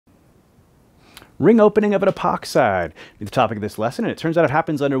ring opening of an epoxide be the topic of this lesson, and it turns out it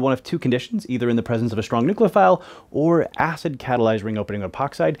happens under one of two conditions, either in the presence of a strong nucleophile or acid-catalyzed ring opening of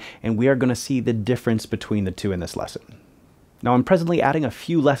epoxide, and we are going to see the difference between the two in this lesson. Now, I'm presently adding a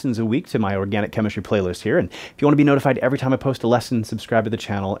few lessons a week to my organic chemistry playlist here, and if you want to be notified every time I post a lesson, subscribe to the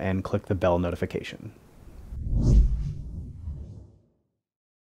channel and click the bell notification.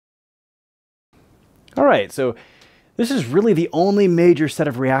 All right, so this is really the only major set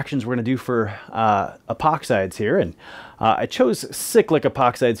of reactions we're going to do for epoxides here, and I chose cyclic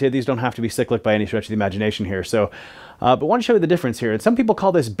epoxides here. These don't have to be cyclic by any stretch of the imagination here, so but I want to show you the difference here. And some people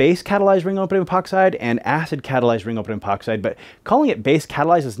call this base-catalyzed ring opening epoxide and acid-catalyzed ring opening epoxide, but calling it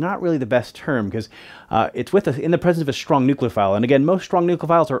base-catalyzed is not really the best term because it's in the presence of a strong nucleophile. And again, most strong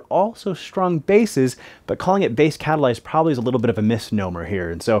nucleophiles are also strong bases, but calling it base-catalyzed probably is a little bit of a misnomer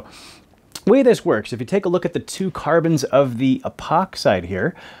here. And so the way this works, if you take a look at the two carbons of the epoxide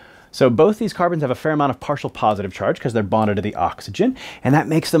here, so both these carbons have a fair amount of partial positive charge because they're bonded to the oxygen, and that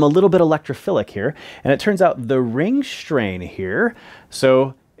makes them a little bit electrophilic here. And it turns out the ring strain here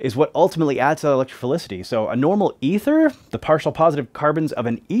is what ultimately adds to the electrophilicity. So a normal ether, the partial positive carbons of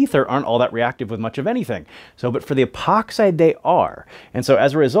an ether aren't all that reactive with much of anything. But for the epoxide, they are. And so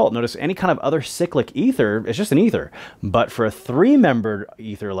as a result, notice any kind of other cyclic ether is just an ether. But for a three-membered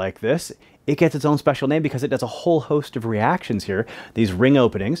ether like this, it gets its own special name because it does a whole host of reactions here, these ring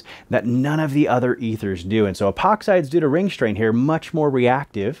openings, that none of the other ethers do. And so epoxides, due to ring strain here, much more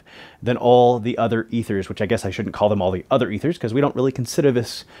reactive than all the other ethers, which I guess I shouldn't call them all the other ethers because we don't really consider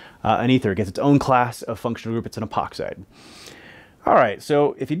this an ether. It gets its own class of functional group. It's an epoxide. All right,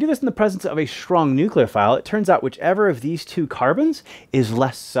 so if you do this in the presence of a strong nucleophile, it turns out whichever of these two carbons is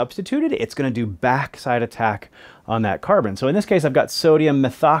less substituted, it's going to do backside attack on that carbon. So in this case, I've got sodium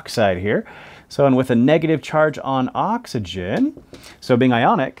methoxide here. So, and with a negative charge on oxygen, so being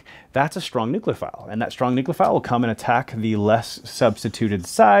ionic, that's a strong nucleophile. And that strong nucleophile will come and attack the less substituted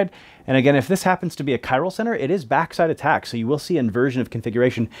side. And again, if this happens to be a chiral center, it is backside attack. So you will see inversion of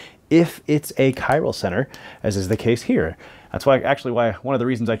configuration if it's a chiral center, as is the case here. That's why one of the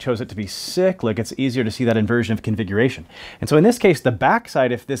reasons I chose it to be cyclic, it's easier to see that inversion of configuration. And so in this case, the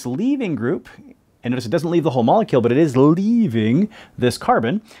backside, if this leaving group, and notice it doesn't leave the whole molecule, but it is leaving this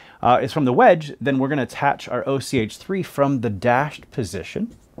carbon, is from the wedge, then we're going to attach our OCH3 from the dashed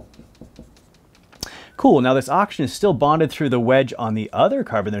position. Cool, now this oxygen is still bonded through the wedge on the other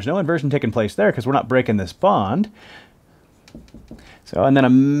carbon. There's no inversion taking place there because we're not breaking this bond. So, and then a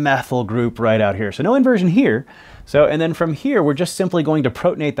methyl group right out here. So no inversion here. So, and then from here, we're just simply going to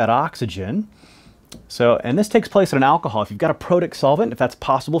protonate that oxygen. So, and this takes place in an alcohol. If you've got a protic solvent, if that's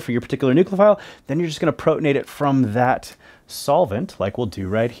possible for your particular nucleophile, then you're just going to protonate it from that solvent, like we'll do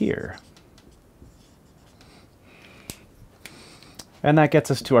right here. And that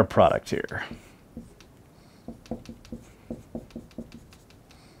gets us to our product here.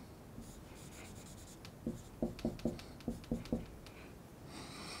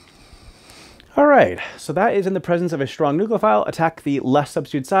 All right, so that is in the presence of a strong nucleophile, attack the less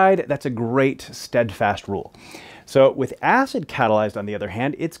substituted side. That's a great steadfast rule. So with acid-catalyzed, on the other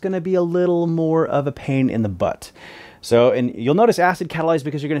hand, it's going to be a little more of a pain in the butt. So, and you'll notice acid-catalyzed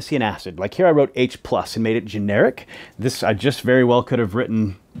because you're going to see an acid. Like here I wrote H+ and made it generic. This I just very well could have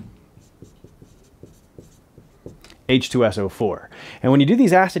written H2SO4. And when you do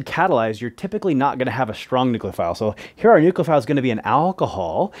these acid catalyzed, you're typically not going to have a strong nucleophile. So here our nucleophile is going to be an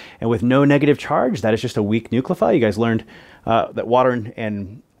alcohol, and with no negative charge, that is just a weak nucleophile. You guys learned that water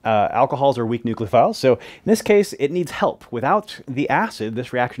and alcohols are weak nucleophiles. So in this case, it needs help. Without the acid,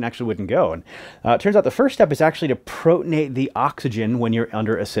 this reaction actually wouldn't go. And it turns out the first step is actually to protonate the oxygen when you're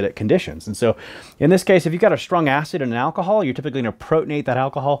under acidic conditions. And so in this case, if you've got a strong acid and an alcohol, you're typically going to protonate that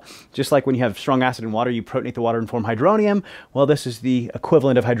alcohol. Just like when you have strong acid and water, you protonate the water and form hydronium. Well, this is the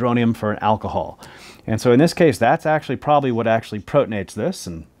equivalent of hydronium for an alcohol. And so in this case, that's actually probably what actually protonates this.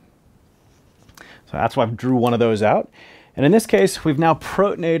 And so that's why I drew one of those out. And in this case, we've now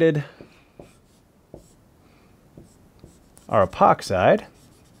protonated our epoxide.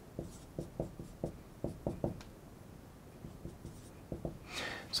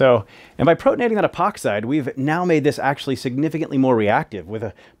 So, and by protonating that epoxide, we've now made this actually significantly more reactive. With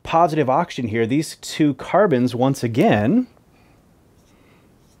a positive oxygen here, these two carbons, once again,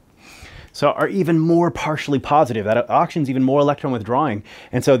 so are even more partially positive. That oxygen's even more electron withdrawing.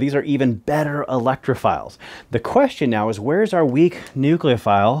 And so these are even better electrophiles. The question now is, where's our weak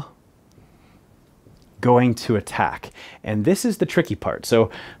nucleophile going to attack? And this is the tricky part. So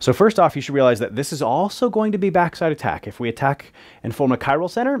first off, you should realize that this is also going to be backside attack. If we attack and form a chiral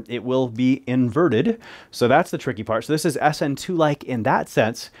center, it will be inverted. So that's the tricky part. So this is SN2-like in that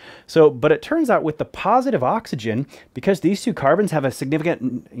sense. But it turns out with the positive oxygen, because these two carbons have a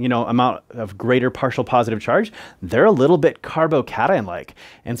significant, amount of greater partial positive charge, they're a little bit carbocation-like.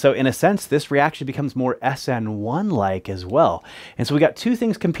 And so in a sense, this reaction becomes more SN1-like as well. And so we got two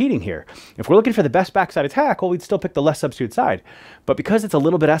things competing here. If we're looking for the best backside attack, well, we'd still pick the less substituted side. But because it's a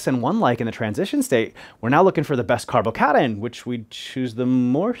little bit SN1-like in the transition state, we're now looking for the best carbocation, which we'd choose the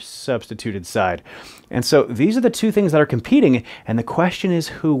more substituted side. And so these are the two things that are competing, and the question is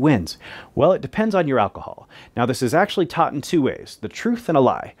who wins? Well, it depends on your alcohol. Now, this is actually taught in two ways, the truth and a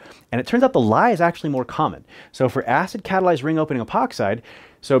lie. And it turns out the lie is actually more common. So for acid-catalyzed ring opening epoxide,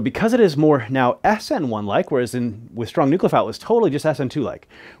 so because it is more now SN1-like, whereas with strong nucleophile, it's totally just SN2-like.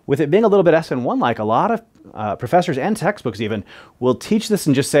 With it being a little bit SN1-like, a lot of professors and textbooks even will teach this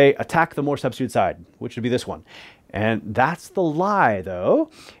and just say, attack the more substituted side, which would be this one. And that's the lie, though.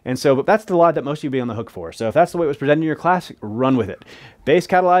 And so, but that's the lie that most of you will be on the hook for. So if that's the way it was presented in your class, run with it. Base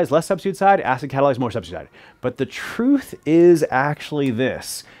catalyzed, less substituted side, acid catalyzed, more substituted side. But the truth is actually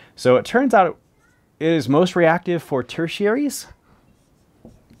this. So it turns out it is most reactive for tertiaries,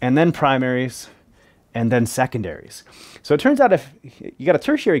 and then primaries, and then secondaries. So it turns out if you got a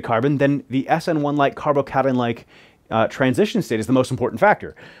tertiary carbon, then the SN1-like, carbocation-like transition state is the most important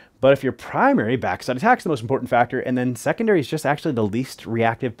factor. But if you're primary, backside attack is the most important factor, and then secondary is just actually the least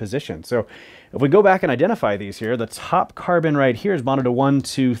reactive position. So if we go back and identify these here, the top carbon right here is bonded to 1,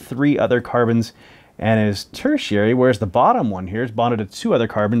 2, 3 other carbons and is tertiary, whereas the bottom one here is bonded to 2 other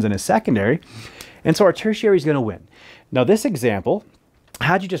carbons and is secondary. And so our tertiary is going to win. Now this example,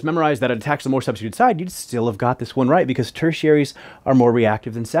 had you just memorized that it attacks the more substituted side, you'd still have got this one right because tertiaries are more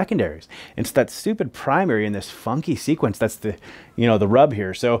reactive than secondaries. It's that stupid primary in this funky sequence that's the, the rub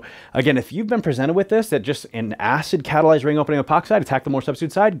here. So again, if you've been presented with this, that just an acid-catalyzed ring opening epoxide, attack the more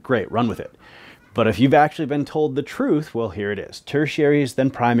substituted side, great, run with it. But if you've actually been told the truth, well, here it is. Tertiaries, then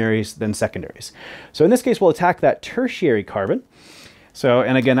primaries, then secondaries. So in this case, we'll attack that tertiary carbon. So,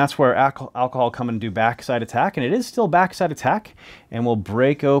 and again, that's where alcohol come and do backside attack, and it is still backside attack, and we'll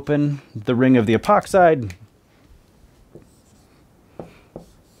break open the ring of the epoxide.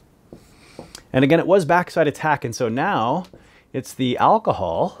 And again, it was backside attack, and so now it's the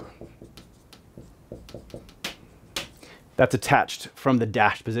alcohol that's attached from the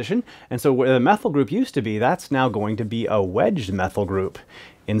dash position. And so where the methyl group used to be, that's now going to be a wedged methyl group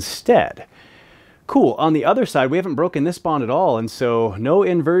instead. Cool. On the other side, we haven't broken this bond at all, and so no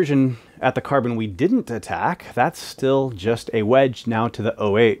inversion at the carbon we didn't attack. That's still just a wedge now to the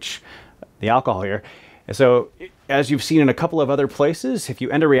OH, the alcohol here. And so as you've seen in a couple of other places, if you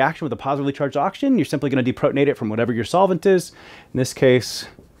end a reaction with a positively charged oxygen, you're simply going to deprotonate it from whatever your solvent is. In this case,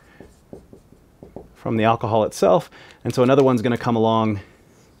 from the alcohol itself. And so another one's going to come along,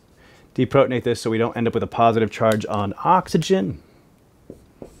 deprotonate this so we don't end up with a positive charge on oxygen.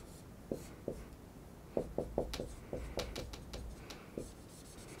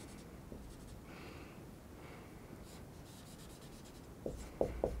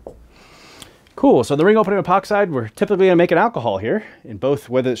 Cool, so the ring opening epoxide, we're typically going to make an alcohol here, in both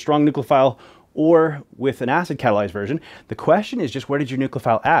whether it's strong nucleophile or with an acid-catalyzed version. The question is just where did your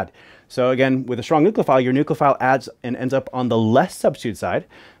nucleophile add? So again, with a strong nucleophile, your nucleophile adds and ends up on the less substituted side.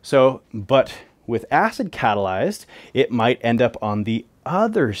 So, but with acid-catalyzed, it might end up on the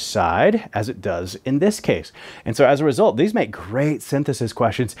other side, as it does in this case. And so as a result, these make great synthesis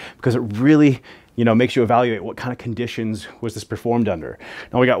questions because it really makes you evaluate what kind of conditions was this performed under.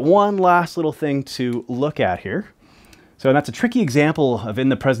 Now we got one last little thing to look at here. So that's a tricky example of in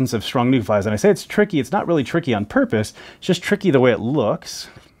the presence of strong nucleophiles. And I say it's tricky, it's not really tricky on purpose, it's just tricky the way it looks.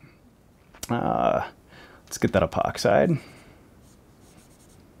 Let's get that epoxide.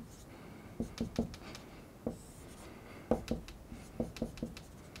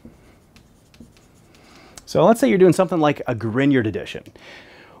 So let's say you're doing something like a Grignard addition.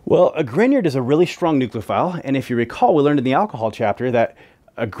 Well, a Grignard is a really strong nucleophile, and if you recall, we learned in the alcohol chapter that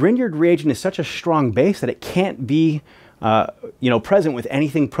a Grignard reagent is such a strong base that it can't be present with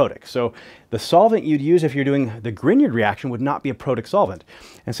anything protic. So the solvent you'd use if you're doing the Grignard reaction would not be a protic solvent.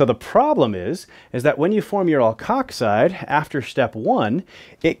 And so the problem is that when you form your alkoxide after step 1,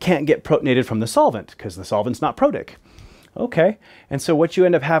 it can't get protonated from the solvent because the solvent's not protic. Okay, and so what you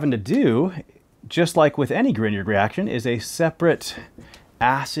end up having to do, just like with any Grignard reaction, is a separate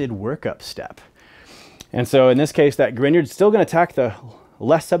acid workup step. And so in this case, that Grignard's still going to attack the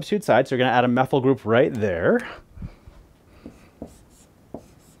less substitute side, so you're going to add a methyl group right there.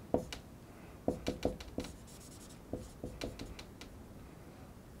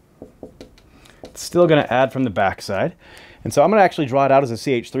 it's still going to add from the backside. And so I'm going to actually draw it out as a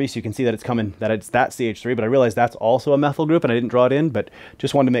CH3 so you can see that it's coming, that it's that CH3, but I realize that's also a methyl group and I didn't draw it in, but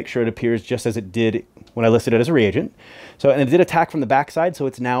just wanted to make sure it appears just as it did when I listed it as a reagent. So, and it did attack from the backside, so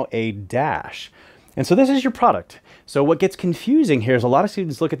it's now a dash. And so this is your product. So what gets confusing here is a lot of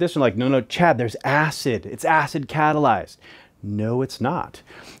students look at this and are like, no, Chad, there's acid. It's acid-catalyzed. No, it's not.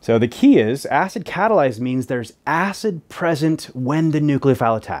 So the key is acid-catalyzed means there's acid present when the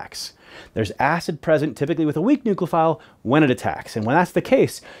nucleophile attacks. There's acid present typically with a weak nucleophile when it attacks. And when that's the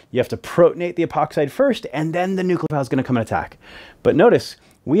case, you have to protonate the epoxide first and then the nucleophile is going to come and attack. But notice,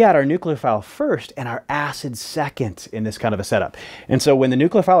 we add our nucleophile first and our acid second in this kind of a setup. And so when the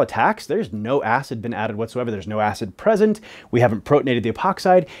nucleophile attacks, there's no acid been added whatsoever. There's no acid present. We haven't protonated the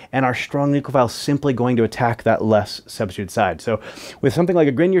epoxide, and our strong nucleophile is simply going to attack that less substituted side. So with something like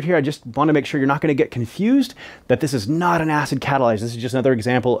a Grignard here, I just want to make sure you're not going to get confused that this is not an acid catalyzed. This is just another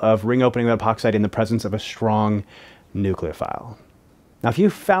example of ring opening of epoxide in the presence of a strong nucleophile. Now, if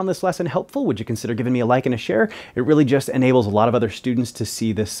you found this lesson helpful, would you consider giving me a like and a share? It really just enables a lot of other students to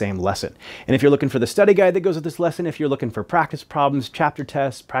see this same lesson. And if you're looking for the study guide that goes with this lesson, if you're looking for practice problems, chapter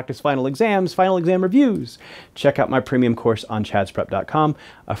tests, practice final exams, final exam reviews, check out my premium course on chadsprep.com.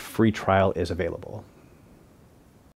 A free trial is available.